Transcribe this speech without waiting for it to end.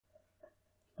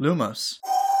Lumos.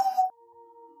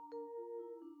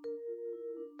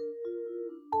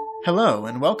 Hello,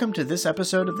 and welcome to this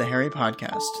episode of the Harry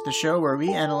Podcast, the show where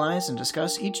we analyze and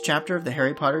discuss each chapter of the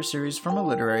Harry Potter series from a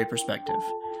literary perspective.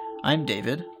 I'm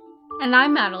David. And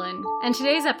I'm Madeline, and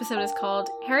today's episode is called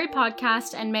Harry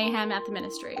Podcast and Mayhem at the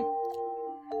Ministry.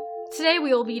 Today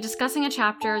we will be discussing a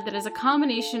chapter that is a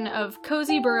combination of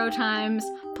cozy burrow times,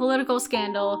 political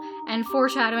scandal, and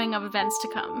foreshadowing of events to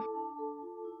come.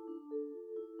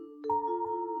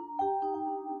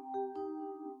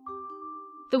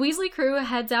 The Weasley crew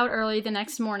heads out early the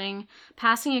next morning,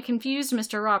 passing a confused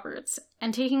Mr. Roberts,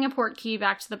 and taking a portkey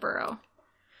back to the burrow.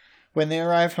 When they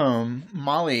arrive home,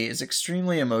 Molly is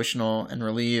extremely emotional and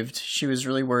relieved. She was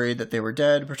really worried that they were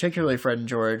dead, particularly Fred and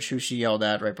George, who she yelled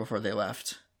at right before they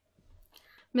left.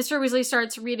 Mr. Weasley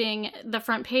starts reading the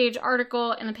front page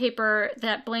article in the paper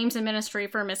that blames the Ministry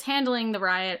for mishandling the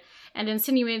riot and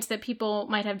insinuates that people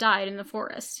might have died in the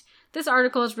forest. This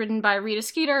article is written by Rita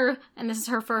Skeeter, and this is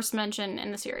her first mention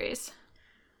in the series.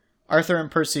 Arthur and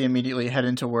Percy immediately head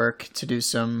into work to do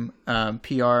some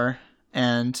PR,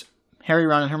 and Harry,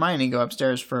 Ron, and Hermione go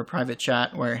upstairs for a private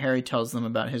chat where Harry tells them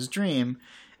about his dream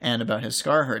and about his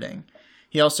scar hurting.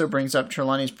 He also brings up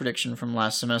Trelawney's prediction from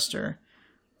last semester.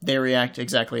 They react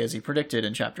exactly as he predicted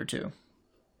in Chapter 2.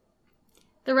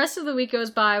 The rest of the week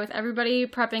goes by with everybody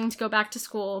prepping to go back to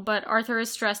school, but Arthur is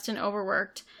stressed and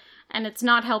overworked, and it's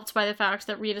not helped by the fact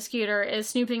that Rita Skeeter is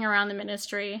snooping around the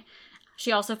Ministry.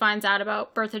 She also finds out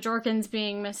about Bertha Jorkins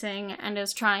being missing and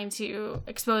is trying to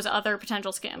expose other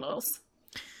potential scandals.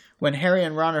 When Harry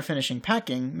and Ron are finishing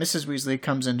packing, Mrs. Weasley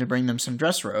comes in to bring them some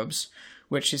dress robes,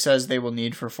 which she says they will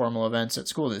need for formal events at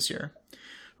school this year.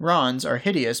 Ron's are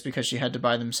hideous because she had to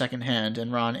buy them secondhand,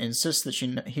 and Ron insists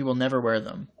that he will never wear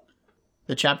them.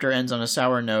 The chapter ends on a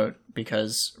sour note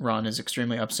because Ron is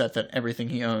extremely upset that everything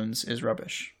he owns is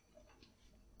rubbish.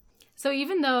 So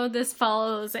even though this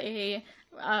follows a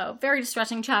very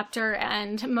distressing chapter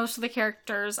and most of the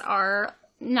characters are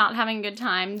not having a good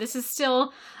time, this is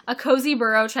still a cozy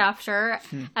burrow chapter,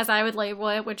 as I would label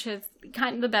it, which is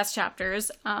kind of the best chapters,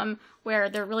 where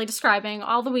they're really describing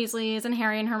all the Weasleys and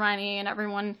Harry and Hermione and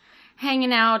everyone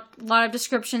hanging out, a lot of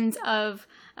descriptions of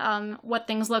what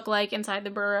things look like inside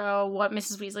the burrow, what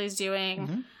Mrs. Weasley is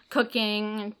doing,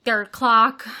 cooking, their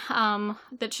clock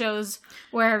that shows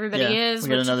where everybody is. We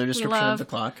get another description of the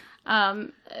clock.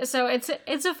 So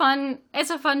it's a fun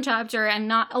chapter, and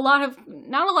not a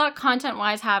lot content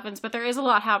wise happens, but there is a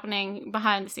lot happening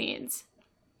behind the scenes.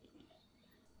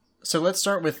 So let's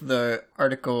start with the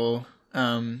article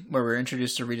where we're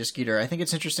introduced to Rita Skeeter. I think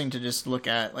it's interesting to just look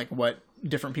at like what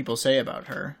different people say about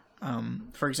her.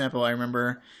 For example, I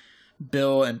remember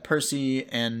Bill and Percy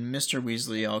and Mr.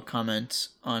 Weasley all comment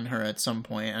on her at some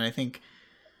point, and I think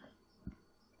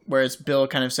whereas Bill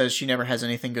kind of says she never has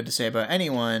anything good to say about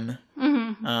anyone,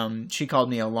 she called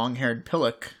me a long-haired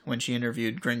pillock when she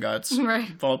interviewed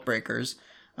Gringotts Vault Breakers.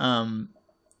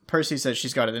 Percy says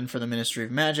she's got it in for the Ministry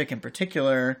of Magic in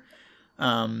particular,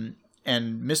 and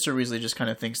Mr. Weasley just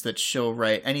kind of thinks that she'll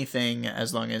write anything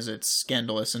as long as it's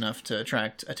scandalous enough to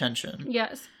attract attention.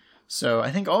 Yes. So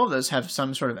I think all of those have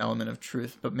some sort of element of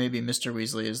truth, but maybe Mr.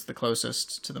 Weasley is the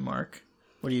closest to the mark.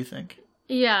 What do you think?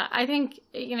 Yeah, I think,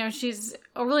 she's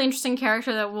a really interesting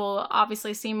character that we'll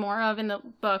obviously see more of in the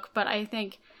book, but I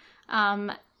think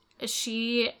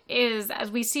she is, as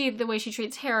we see the way she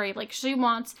treats Harry, like, she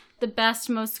wants the best,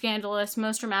 most scandalous,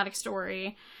 most dramatic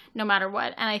story, no matter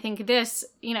what. And I think this,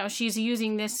 she's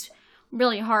using this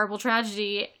really horrible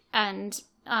tragedy and,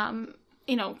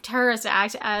 terrorist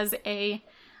act as a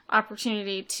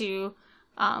opportunity to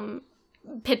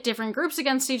pit different groups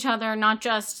against each other, not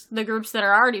just the groups that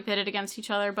are already pitted against each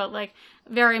other, but like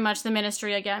very much the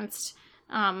Ministry against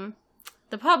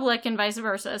the public and vice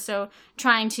versa. So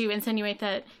trying to insinuate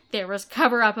that there was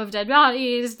cover-up of dead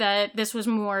bodies, that this was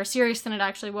more serious than it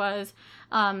actually was,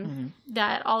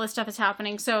 that all this stuff is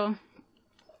happening. So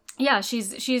yeah,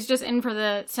 she's just in for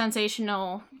the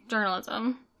sensational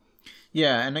journalism.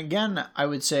 Yeah, and again, I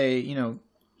would say,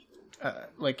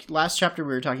 like last chapter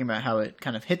we were talking about how it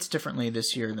kind of hits differently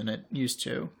this year than it used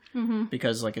to,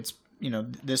 because like it's,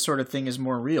 this sort of thing is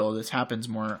more real. This happens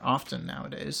more often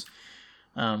nowadays.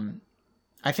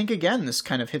 I think again, this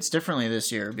kind of hits differently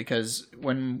this year because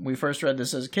when we first read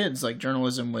this as kids, like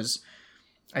journalism was,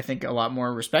 I think, a lot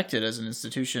more respected as an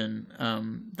institution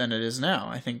than it is now.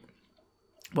 I think,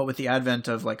 but with the advent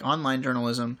of like online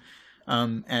journalism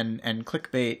and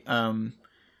clickbait,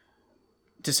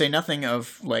 to say nothing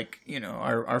of like,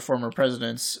 our former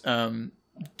president's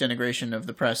denigration of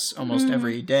the press almost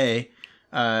every day.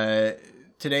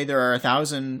 Today there are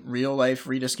 1,000 real life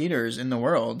Rita Skeeters in the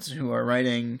world who are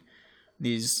writing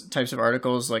these types of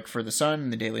articles, like for The Sun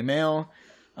and the Daily Mail,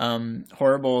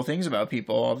 horrible things about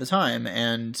people all the time,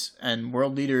 and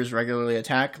world leaders regularly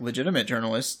attack legitimate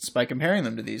journalists by comparing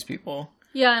them to these people.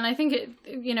 Yeah, and I think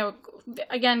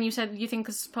again, you said you think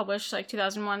this was published like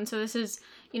 2001, so this is,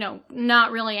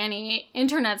 not really any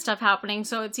internet stuff happening,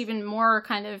 so it's even more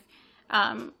kind of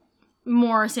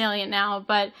more salient now.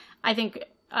 But I think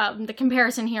the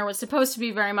comparison here was supposed to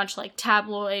be very much like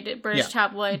British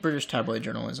tabloid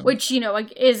journalism, which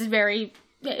is very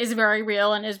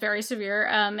real and is very severe,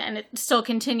 and it still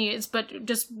continues, but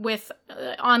just with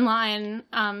online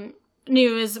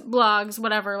news, blogs,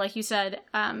 whatever, like you said,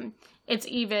 it's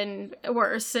even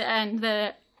worse, and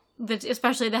the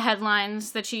especially the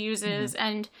headlines that she uses,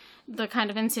 and the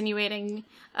kind of insinuating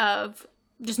of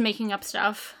just making up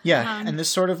stuff. Yeah, and this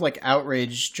sort of like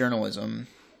outrage journalism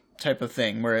type of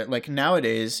thing, where like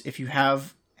nowadays, if you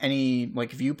have any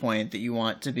like viewpoint that you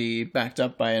want to be backed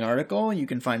up by an article, you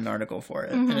can find an article for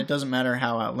it. And it doesn't matter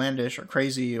how outlandish or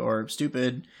crazy or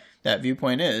stupid that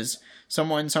viewpoint is.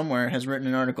 Someone somewhere has written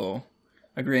an article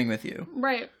agreeing with you.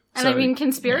 Right. And so, I mean,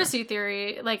 conspiracy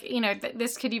theory, like,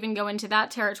 this could even go into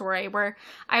that territory where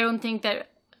I don't think that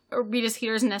Rita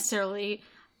Skeeter is necessarily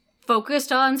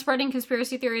focused on spreading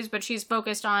conspiracy theories, but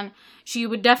she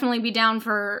would definitely be down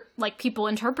for, like, people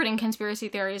interpreting conspiracy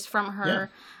theories from her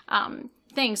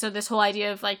thing. So this whole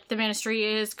idea of, like, the ministry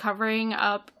is covering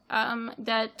up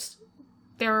that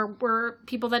there were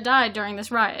people that died during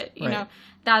this riot. You know,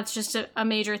 that's just a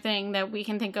major thing that we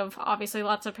can think of, obviously,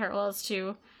 lots of parallels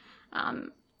to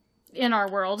in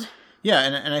our world. Yeah,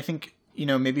 and I think,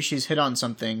 maybe she's hit on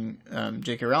something,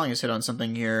 J.K. Rowling has hit on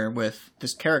something here with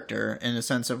this character, in the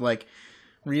sense of, like,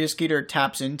 Rita Skeeter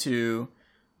taps into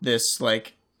this,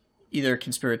 like, either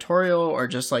conspiratorial or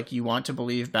just, like, you want to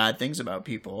believe bad things about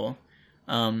people,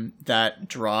 that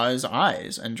draws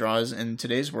eyes and draws, in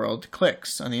today's world,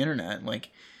 clicks on the internet.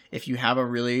 Like, if you have a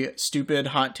really stupid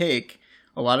hot take,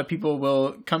 a lot of people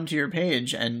will come to your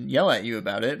page and yell at you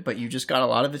about it, but you just got a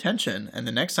lot of attention. And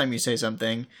the next time you say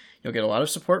something, you'll get a lot of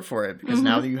support for it, because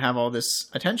now that you have all this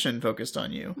attention focused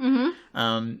on you.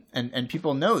 And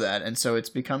people know that. And so it's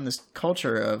become this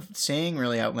culture of saying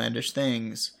really outlandish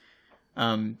things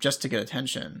just to get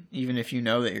attention, even if you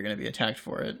know that you're going to be attacked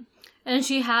for it. And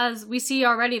we see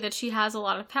already that she has a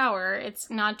lot of power. It's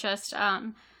not just...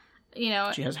 she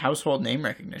has household name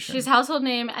recognition. She's household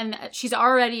name, and she's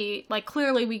already, like,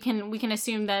 clearly we can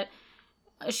assume that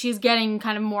she's getting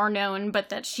kind of more known, but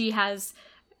that she has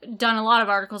done a lot of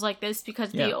articles like this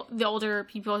because the older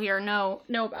people here know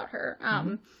about her.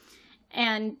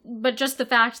 But just the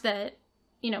fact that,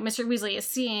 Mr. Weasley is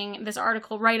seeing this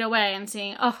article right away and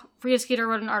saying, oh, Rita Skeeter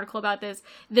wrote an article about this.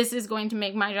 This is going to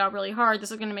make my job really hard. This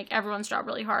is going to make everyone's job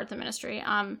really hard at the ministry.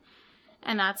 And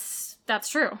that's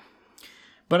true.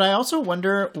 But I also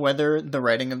wonder whether the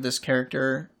writing of this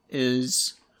character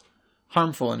is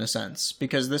harmful in a sense,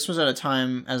 because this was at a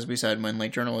time, as we said, when,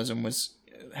 like, journalism was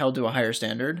held to a higher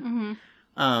standard.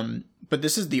 But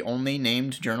this is the only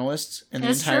named journalist in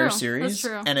the entire series,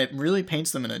 and it really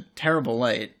paints them in a terrible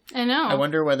light. I know. I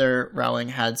wonder whether Rowling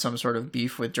had some sort of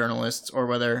beef with journalists, or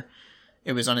whether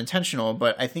it was unintentional,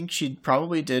 but I think she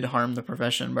probably did harm the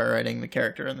profession by writing the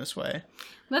character in this way.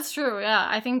 That's true, yeah.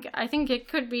 I think it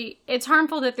could be... It's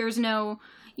harmful that there's no...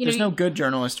 there's no good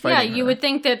journalist fighting her. You would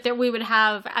think that we would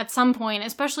have, at some point,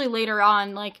 especially later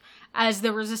on, like, as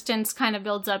the resistance kind of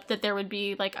builds up, that there would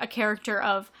be, like, a character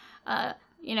of,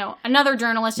 another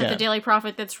journalist at the Daily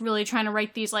Prophet that's really trying to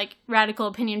write these, like, radical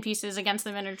opinion pieces against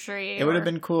the ministry. It would have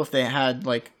been cool if they had,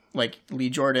 like Lee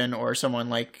Jordan, or someone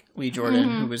like Lee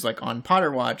Jordan, who was, like, on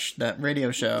Potter Watch, that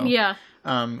radio show. Yeah.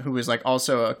 Who was, like,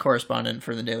 also a correspondent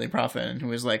for the Daily Prophet, and who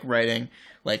was, like, writing,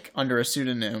 like, under a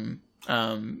pseudonym,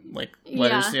 like,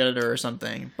 letters to the editor or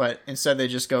something. But instead they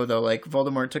just go, though, like,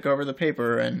 Voldemort took over the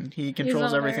paper, and he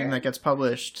controls everything that gets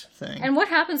published thing. And what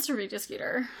happens to Rita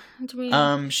Skeeter?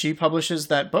 She publishes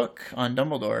that book on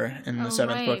Dumbledore in the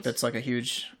seventh book that's, like, a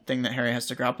huge thing that Harry has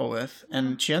to grapple with.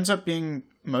 And she ends up being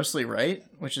mostly right,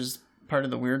 which is part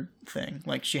of the weird thing.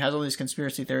 Like, she has all these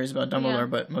conspiracy theories about Dumbledore,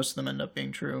 but most of them end up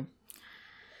being true.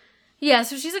 Yeah,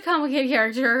 so she's a complicated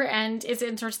character, and it's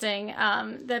interesting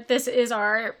that this is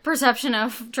our perception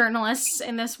of journalists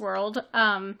in this world.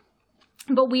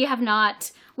 But we have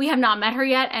not met her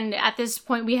yet, and at this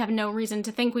point we have no reason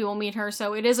to think we will meet her,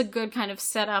 so it is a good kind of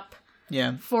setup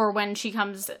for when she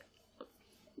comes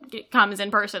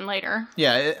in person later.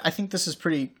 Yeah, I think this is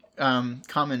pretty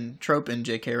common trope in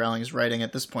J.K. Rowling's writing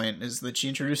at this point, is that she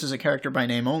introduces a character by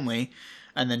name only,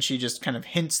 and then she just kind of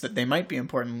hints that they might be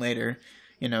important later.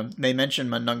 They mention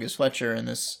Mundungus Fletcher in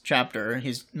this chapter.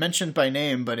 He's mentioned by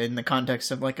name, but in the context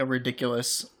of, like, a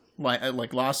ridiculous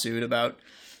lawsuit about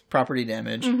property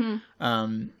damage.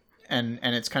 And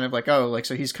it's kind of like, oh, like,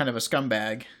 so he's kind of a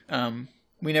scumbag.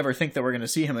 We never think that we're going to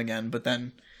see him again, but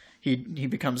then he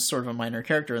becomes sort of a minor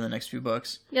character in the next few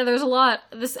books. Yeah, there's a lot.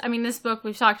 This book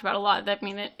we've talked about a lot.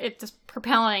 It's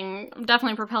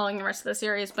definitely propelling the rest of the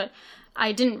series, but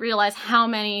I didn't realize how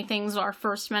many things are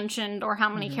first mentioned or how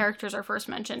many characters are first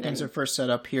mentioned. Things are first set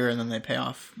up here and then they pay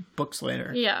off books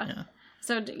later. Yeah.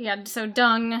 So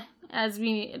Dung, as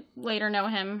we later know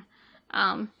him,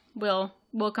 will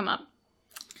come up.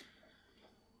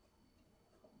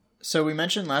 So we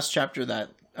mentioned last chapter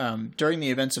that during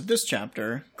the events of this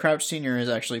chapter, Crouch Sr. is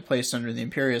actually placed under the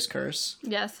Imperious Curse.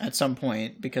 Yes. At some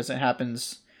point, because it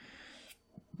happens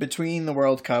between the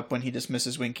World Cup when he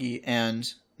dismisses Winky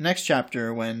and next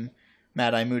chapter when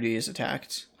Mad Eye Moody is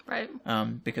attacked. Right.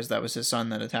 Because that was his son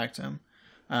that attacked him.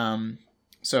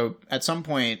 So at some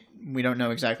point, we don't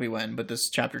know exactly when, but this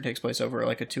chapter takes place over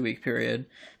like a 2-week period.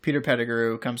 Peter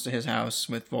Pettigrew comes to his house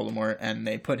with Voldemort, and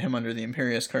they put him under the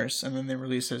Imperious Curse, and then they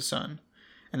release his son.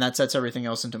 And that sets everything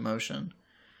else into motion.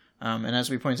 And as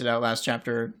we pointed out last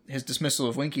chapter, his dismissal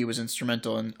of Winky was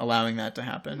instrumental in allowing that to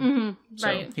happen. Mm-hmm.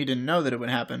 Right. So he didn't know that it would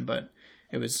happen, but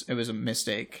it was a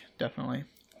mistake, definitely.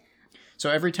 So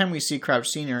every time we see Crouch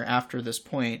Sr. after this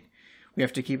point, we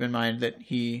have to keep in mind that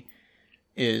he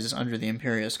is under the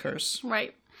Imperious Curse.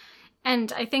 Right.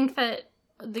 And I think that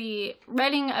the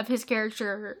writing of his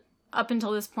character up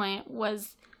until this point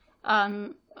was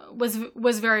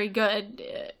very good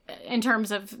in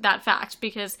terms of that fact,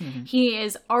 because he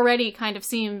is already kind of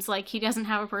seems like he doesn't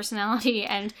have a personality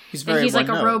and he's like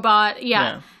a robot.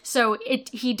 Yeah. So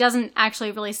he doesn't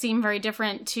actually really seem very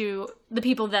different to the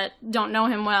people that don't know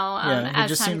him well.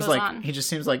 As time goes on. He just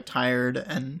seems like tired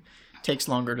and takes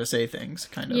longer to say things,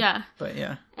 kind of. Yeah. But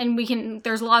yeah. And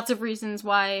there's lots of reasons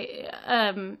why,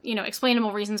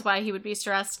 explainable reasons why he would be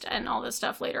stressed and all this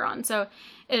stuff later on. So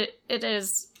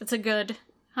it's a good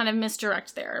kind of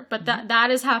misdirect there. But that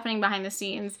is happening behind the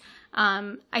scenes.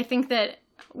 I think that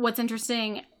what's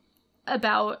interesting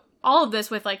about all of this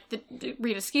with like the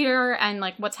Rita Skeeter and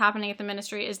like what's happening at the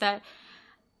Ministry is that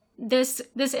this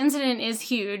incident is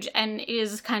huge and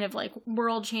is kind of like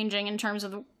world changing in terms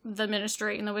of the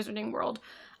Ministry and the Wizarding world.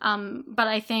 But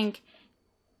I think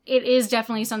it is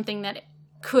definitely something that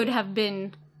could have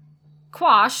been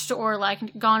quashed or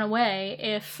like gone away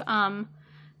if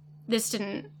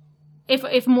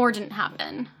if more didn't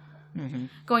happen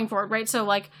going forward, right? So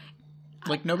like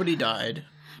nobody died.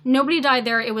 Nobody died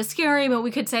there. It was scary, but we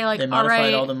could say, like, they modified all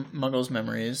right, all the Muggles'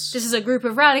 memories. This is a group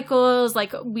of radicals.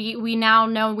 Like, we now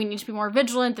know we need to be more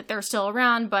vigilant, that they're still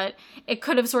around, but it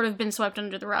could have sort of been swept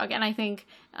under the rug. And I think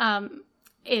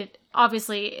it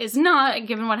obviously is not,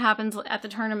 given what happens at the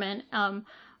tournament.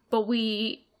 But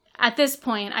at this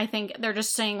point, I think they're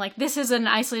just saying, like, this is an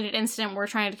isolated incident. We're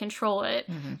trying to control it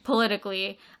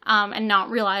politically, and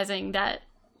not realizing that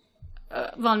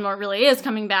Voldemort really is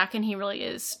coming back and he really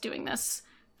is doing this.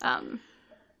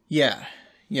 Yeah.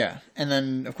 And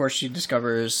then, of course, she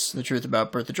discovers the truth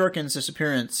about Bertha Jorkin's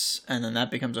disappearance, and then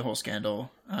that becomes a whole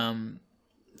scandal.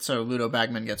 So Ludo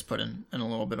Bagman gets put in a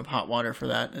little bit of hot water for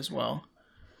that as well.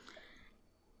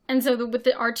 And so with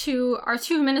our two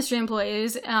Ministry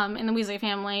employees in the Weasley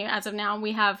family, as of now,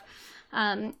 we have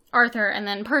Arthur and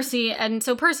then Percy. And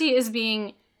so Percy is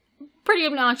being pretty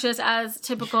obnoxious as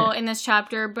typical in this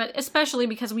chapter, but especially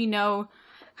because we know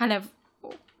kind of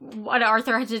what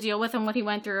Arthur had to deal with and what he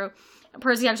went through.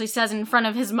 Percy actually says in front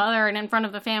of his mother and in front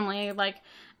of the family, like,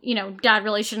 Dad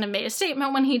really shouldn't have made a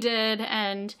statement when he did,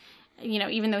 and,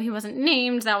 even though he wasn't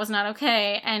named, that was not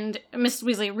okay, and Mrs.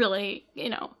 Weasley really, she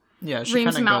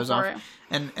kind of goes off.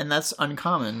 And that's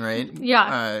uncommon, right?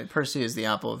 Yeah. Percy is the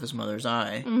apple of his mother's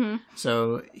eye.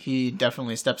 So he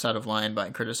definitely steps out of line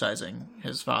by criticizing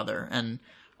his father. And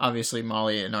obviously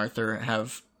Molly and Arthur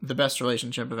have the best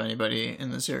relationship of anybody in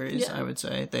the series, I would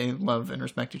say. They love and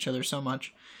respect each other so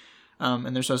much.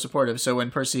 And they're so supportive. So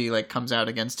when Percy, comes out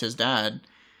against his dad,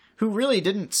 who really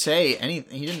didn't say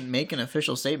anything, he didn't make an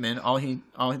official statement.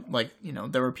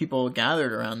 There were people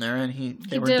gathered around there, and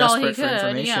they were desperate for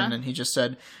information, and he just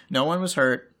said, no one was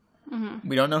hurt.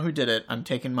 We don't know who did it. I'm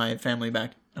taking my family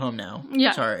back home now.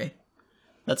 Yeah. Sorry.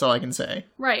 That's all I can say.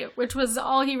 Right, which was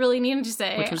all he really needed to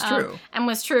say. Which was true. And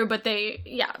was true, but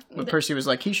But Percy was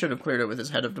like, he should have cleared it with his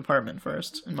head of department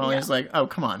first. And Molly was like, oh,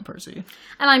 come on, Percy.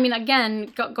 And I mean,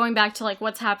 again, going back to,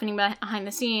 what's happening behind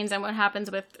the scenes and what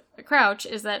happens with Crouch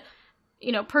is that,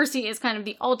 Percy is kind of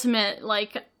the ultimate,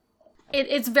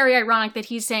 it's very ironic that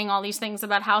he's saying all these things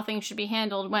about how things should be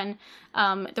handled when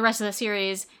the rest of the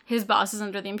series, his boss is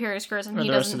under the Imperious Curse, and he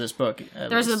doesn't... the rest of this book.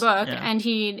 The rest of the book, and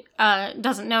he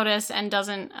doesn't notice and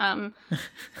doesn't,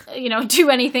 do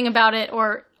anything about it,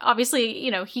 or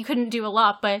obviously, he couldn't do a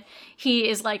lot, but he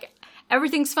is like,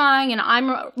 everything's fine, and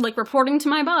I'm, like, reporting to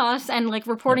my boss, and, like,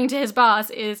 reporting to his boss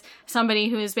is somebody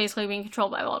who is basically being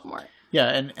controlled by Voldemort.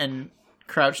 Yeah, and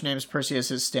Crouch names Perseus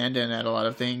his stand-in at a lot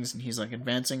of things, and he's like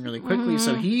advancing really quickly,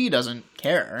 so he doesn't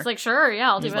care. It's like, sure, yeah,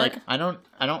 I'll do it. He's like, I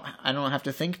don't have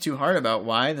to think too hard about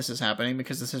why this is happening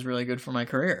because this is really good for my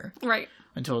career. Right.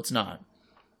 Until it's not.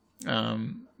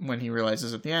 When he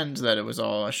realizes at the end that it was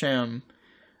all a sham,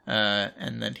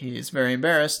 and that he's very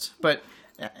embarrassed, but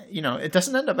it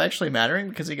doesn't end up actually mattering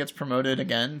because he gets promoted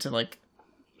again to like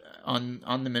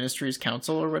on the Ministry's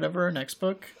council or whatever next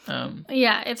book.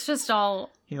 Yeah, it's just all.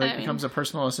 He becomes a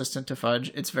personal assistant to Fudge.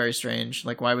 It's very strange.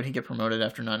 Like, why would he get promoted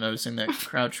after not noticing that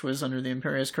Crouch was under the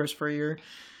Imperious Curse for a year?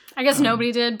 I guess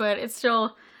nobody did, but it's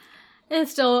still,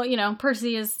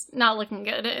 Percy is not looking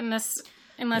good in this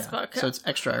book. So it's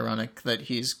extra ironic that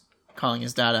he's calling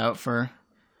his dad out for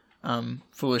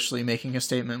foolishly making a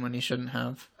statement when he shouldn't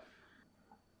have.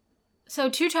 So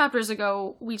 2 chapters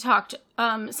ago, we talked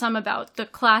some about the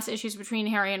class issues between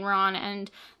Harry and Ron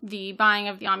and the buying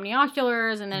of the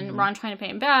omnioculars, and then Ron trying to pay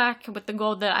him back with the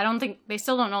gold that I don't think, they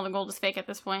still don't know the gold is fake at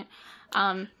this point.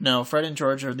 No, Fred and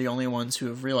George are the only ones who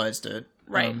have realized it.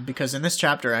 Right. Because in this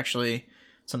chapter, actually,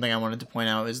 something I wanted to point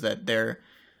out is that they're,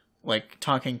 like,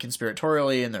 talking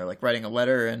conspiratorially, and they're, like, writing a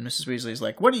letter, and Mrs. Weasley's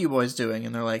like, what are you boys doing?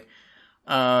 And they're like,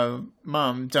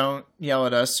 Mom, don't yell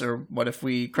at us, or what if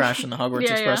we crash in the Hogwarts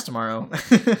Express tomorrow?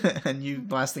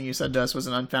 And last thing you said to us was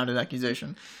an unfounded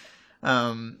accusation.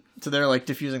 So they're like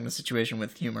diffusing the situation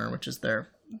with humor, which is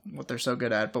what they're so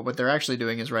good at. But what they're actually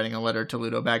doing is writing a letter to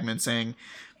Ludo Bagman saying,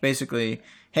 basically,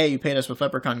 hey, you paid us with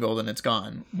leprechaun gold and it's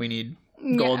gone. We need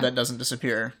gold that doesn't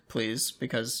disappear, please,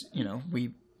 because,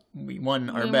 we won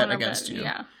our bet against you.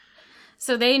 Yeah.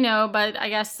 So they know, but I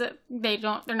guess they're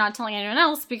not telling anyone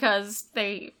else because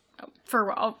for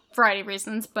a variety of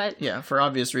reasons, but... Yeah, for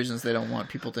obvious reasons, they don't want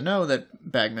people to know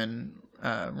that Bagman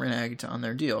reneged on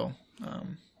their deal.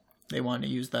 They want to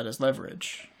use that as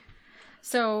leverage.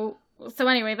 So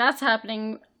anyway, that's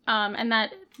happening, and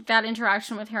that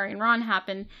interaction with Harry and Ron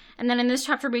happened. And then in this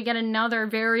chapter, we get another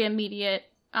very immediate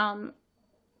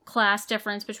class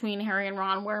difference between Harry and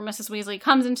Ron, where Mrs. Weasley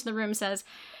comes into the room and says,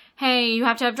 hey, you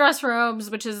have to have dress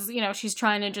robes, which is, she's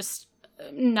trying to just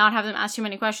not have them ask too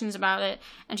many questions about it.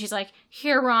 And she's like,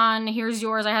 here, Ron, here's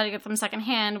yours. I had to get them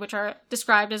secondhand, which are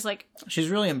described as like... She's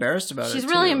really embarrassed about it, She's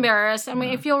really embarrassed, and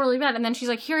I feel really bad. And then she's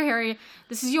like, here, Harry,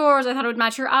 this is yours. I thought it would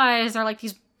match your eyes. They're like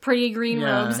these pretty green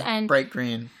robes. And bright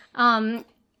green.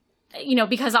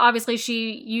 Because obviously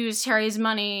she used Harry's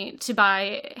money to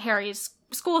buy Harry's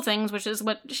school things, which is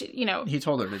what he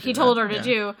told her to do. He told her to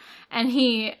do, and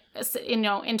he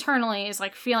internally is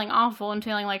like feeling awful and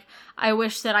feeling like, I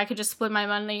wish that I could just split my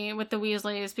money with the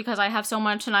Weasleys because I have so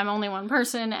much and I'm only one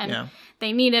person, and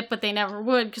they need it but they never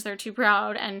would because they're too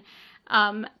proud. And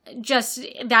just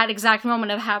that exact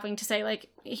moment of having to say, like,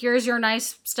 here's your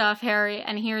nice stuff, Harry,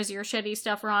 and here's your shitty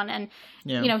stuff, Ron. And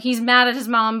he's mad at his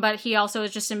mom, but he also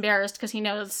is just embarrassed because he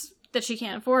knows that she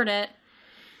can't afford it.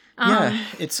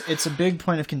 It's a big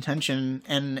point of contention,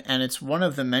 and it's one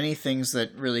of the many things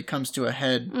that really comes to a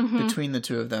head between the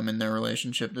two of them in their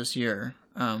relationship this year,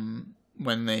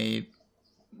 when they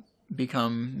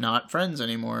become not friends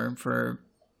anymore for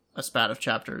a spat of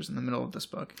chapters in the middle of this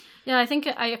book. Yeah, I think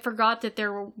I forgot that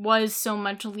there was so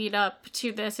much lead up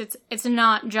to this. It's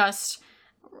not just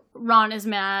Ron is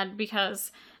mad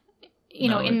because,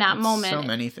 in that moment, so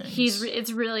many things.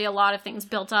 It's really a lot of things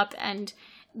built up, and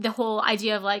the whole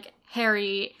idea of, like,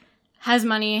 Harry has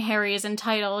money, Harry is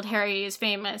entitled, Harry is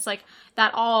famous, like,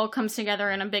 that all comes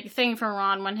together in a big thing for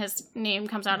Ron when his name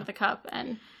comes out of the cup.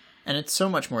 And it's so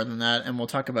much more than that, and we'll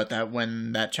talk about that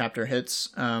when that chapter hits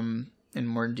in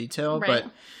more detail. Right.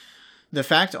 But the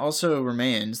fact also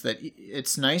remains that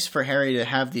it's nice for Harry to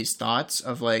have these thoughts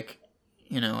of, like,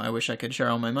 I wish I could share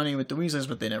all my money with the Weasleys,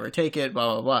 but they never take it,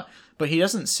 blah, blah, blah. But he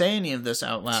doesn't say any of this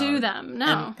out loud. To them,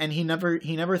 no. And he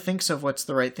never thinks of what's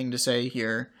the right thing to say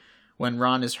here when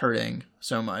Ron is hurting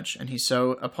so much. And he's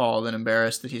so appalled and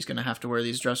embarrassed that he's going to have to wear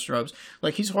these dress robes.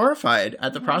 Like, he's horrified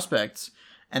at the prospects.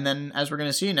 And then, as we're going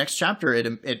to see next chapter,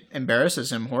 it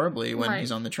embarrasses him horribly when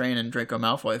he's on the train and Draco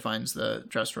Malfoy finds the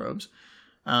dress robes.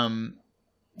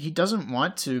 He doesn't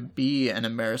want to be an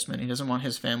embarrassment. He doesn't want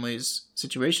his family's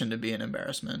situation to be an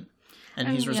embarrassment. And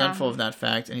he's resentful of that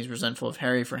fact, and he's resentful of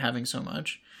Harry for having so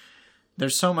much.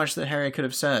 there's so much that Harry could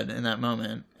have said in that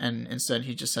moment, and instead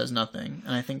he just says nothing.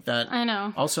 And I think that I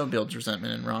know also builds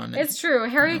resentment in Ron. It's true.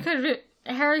 Harry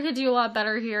could do a lot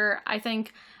better here. I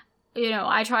think,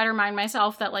 I try to remind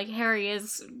myself that, like, Harry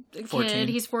is a 14. kid.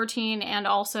 He's 14, and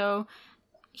also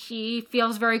he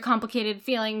feels very complicated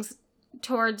feelings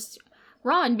towards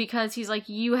Ron because he's like,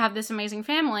 you have this amazing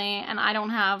family, and I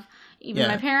don't have even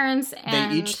my parents.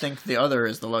 And they each think the other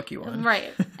is the lucky one.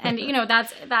 Right. And,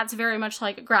 that's very much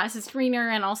like grass is greener,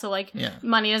 and also, like,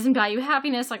 money doesn't buy you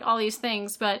happiness, like, all these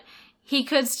things. But he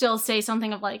could still say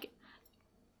something of, like,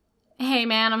 hey,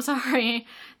 man, I'm sorry.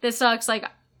 This sucks. Like,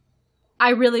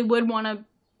 I really would want to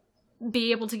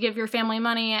be able to give your family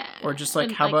money. Or just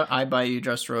like, how about I buy you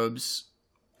dress robes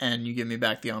and you give me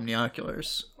back the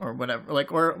omnioculars or whatever.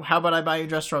 Like, or how about I buy you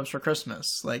dress robes for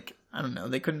Christmas? Like, I don't know.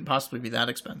 They couldn't possibly be that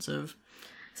expensive.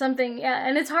 Something, yeah.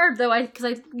 And it's hard, though,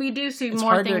 because we do see more things happen. It's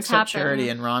hard to accept charity,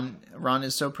 and Ron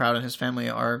is so proud, and his family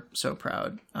are so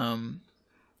proud.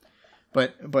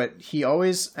 But he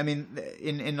always, I mean,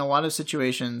 in a lot of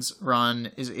situations,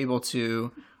 Ron is able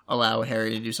to allow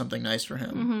Harry to do something nice for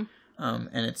him.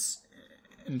 Mm-hmm. And it's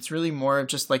really more of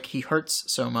just like, he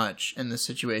hurts so much in this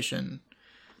situation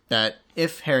that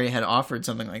if Harry had offered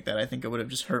something like that, I think it would have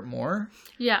just hurt more.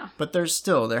 Yeah. But there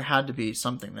had to be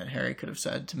something that Harry could have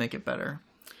said to make it better,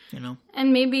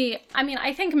 And maybe, I mean,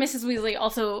 I think Mrs. Weasley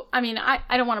also, I mean,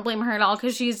 I don't want to blame her at all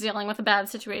because she's dealing with a bad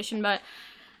situation, but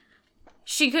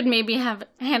she could maybe have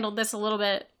handled this a little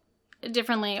bit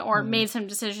differently or made some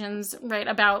decisions, right,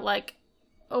 about, like,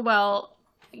 well,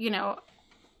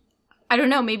 I don't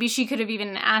know, maybe she could have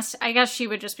even asked, I guess she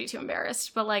would just be too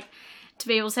embarrassed, but, like, to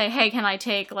be able to say, hey, can I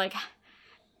take, like,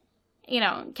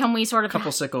 can we sort of... A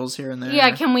couple sickles here and there.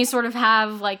 Yeah, can we sort of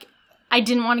have, like, I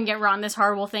didn't want to get Ron this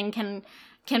horrible thing, can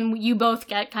you both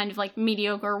get kind of, like,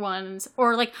 mediocre ones?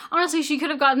 Or, like, honestly, she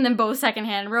could have gotten them both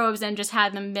secondhand robes and just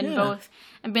had them been both,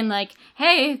 and been like,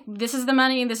 hey, this is the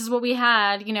money, this is what we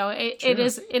had,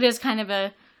 it is kind of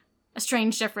a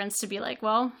strange difference to be like,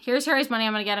 well, here's Harry's money,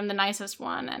 I'm going to get him the nicest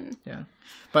one. And yeah.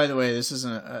 By the way, this is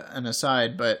an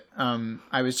aside, but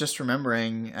I was just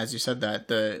remembering, as you said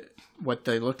that, what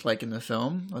they looked like in the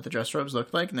film, what the dress robes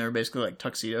looked like, and they were basically like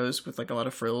tuxedos with like a lot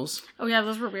of frills. Oh yeah,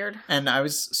 those were weird. And I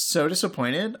was so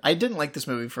disappointed. I didn't like this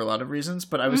movie for a lot of reasons,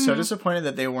 but I was so disappointed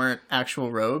that they weren't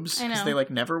actual robes, because they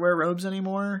like never wear robes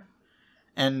anymore.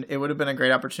 And it would have been a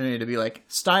great opportunity to be like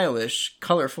stylish,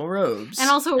 colorful robes. And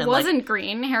also it wasn't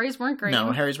green. Harry's weren't green.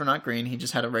 No, Harry's were not green. He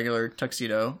just had a regular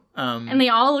tuxedo. And they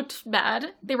all looked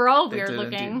bad. They were all weird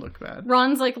looking. They did look bad.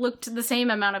 Ron's like looked the same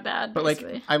amount of bad. But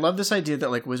basically. Like, I love this idea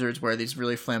that like wizards wear these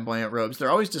really flamboyant robes. They're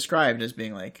always described as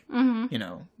being like,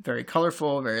 very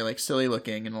colorful, very like silly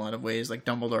looking in a lot of ways. Like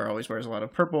Dumbledore always wears a lot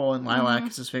of purple, and lilac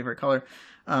is his favorite color.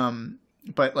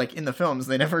 But, like, in the films,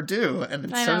 they never do. And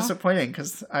it's so disappointing,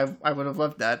 because I would have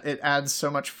loved that. It adds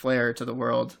so much flair to the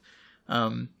world.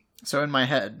 So in my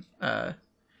head,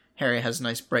 Harry has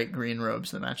nice bright green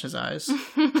robes that match his eyes.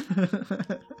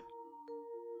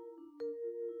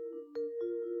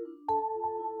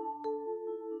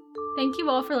 Thank you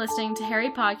all for listening to Harry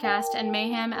Podcast and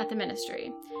Mayhem at the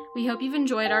Ministry. We hope you've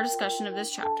enjoyed our discussion of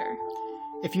this chapter.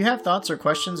 If you have thoughts or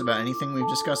questions about anything we've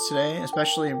discussed today,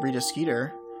 especially Rita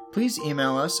Skeeter, please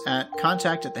email us at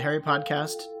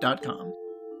contact@theharrypodcast.com.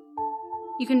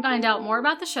 You can find out more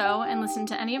about the show and listen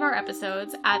to any of our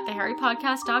episodes at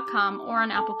theharrypodcast.com or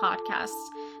on Apple Podcasts.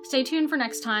 Stay tuned for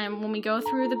next time when we go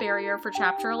through the barrier for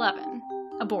Chapter 11,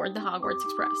 aboard the Hogwarts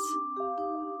Express.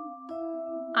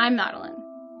 I'm Madeline.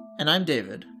 And I'm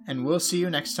David, and we'll see you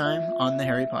next time on the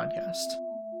Harry Podcast.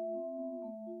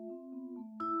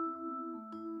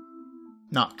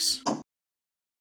 Knox.